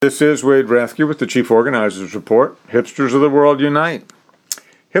This is Wade Rathke with the Chief Organizers Report. Hipsters of the world unite.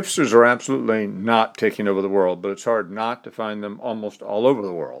 Hipsters are absolutely not taking over the world, but it's hard not to find them almost all over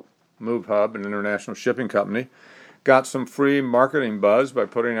the world. MoveHub, an international shipping company, got some free marketing buzz by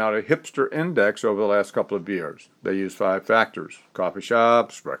putting out a hipster index over the last couple of years. They use 5 factors: coffee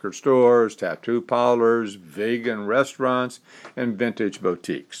shops, record stores, tattoo parlors, vegan restaurants, and vintage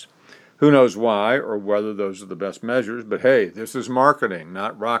boutiques. Who knows why or whether those are the best measures, but hey, this is marketing,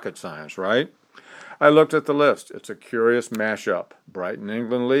 not rocket science, right? I looked at the list. It's a curious mashup. Brighton,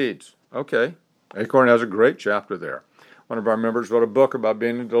 England leads. Okay, Acorn has a great chapter there. One of our members wrote a book about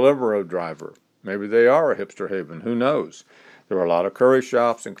being a Deliveroo driver. Maybe they are a hipster haven. Who knows? There were a lot of curry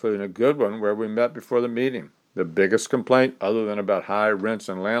shops, including a good one where we met before the meeting. The biggest complaint, other than about high rents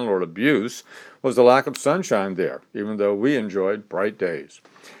and landlord abuse, was the lack of sunshine there, even though we enjoyed bright days.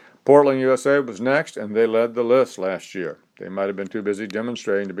 Portland, USA was next, and they led the list last year. They might have been too busy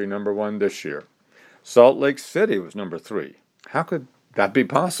demonstrating to be number 1 this year. Salt Lake City was number 3. How could that be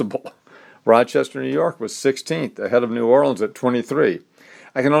possible? Rochester, New York was 16th, ahead of New Orleans at 23.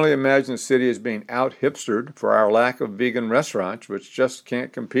 I can only imagine the city as being out-hipstered for our lack of vegan restaurants, which just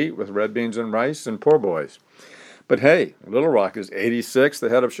can't compete with red beans and rice and poor boys. But hey, Little Rock is 86th,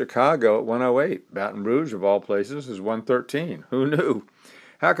 ahead of Chicago at 108. Baton Rouge, of all places, is 113. Who knew?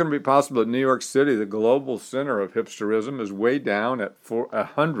 How can it be possible that New York City, the global center of hipsterism, is way down at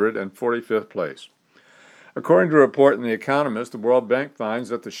 145th place? According to a report in The Economist, the World Bank finds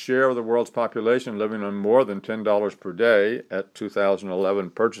that the share of the world's population living on more than $10 per day at 2011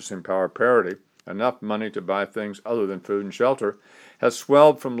 purchasing power parity, enough money to buy things other than food and shelter, has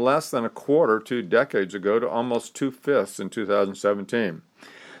swelled from less than a quarter 2 decades ago to almost 2/5 in 2017.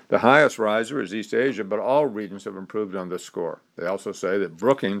 The highest riser is East Asia, but all regions have improved on this score. They also say that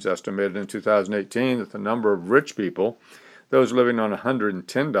Brookings estimated in 2018 that the number of rich people, those living on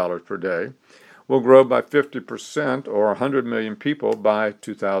 $110 per day, will grow by 50% or 100 million people by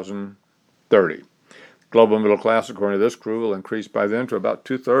 2030. Global middle class, according to this crew, will increase by then to about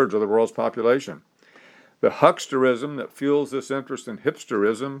 2/3 of the world's population. The hucksterism that fuels this interest in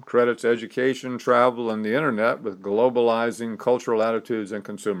hipsterism credits education, travel, and the internet with globalizing cultural attitudes and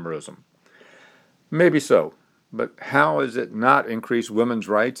consumerism. Maybe so, but how has it not increased women's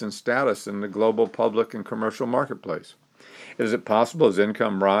rights and status in the global public and commercial marketplace? Is it possible as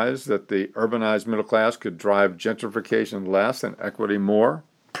income rise that the urbanized middle class could drive gentrification less and equity more?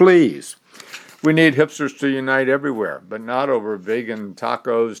 Please. We need hipsters to unite everywhere, but not over vegan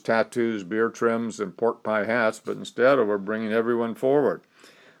tacos, tattoos, beer trims, and pork pie hats, but instead over bringing everyone forward.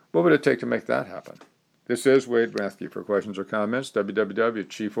 What would it take to make that happen? This is Wade Rathke. For questions or comments,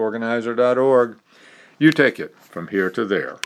 www.chieforganizer.org. You take it from here to there.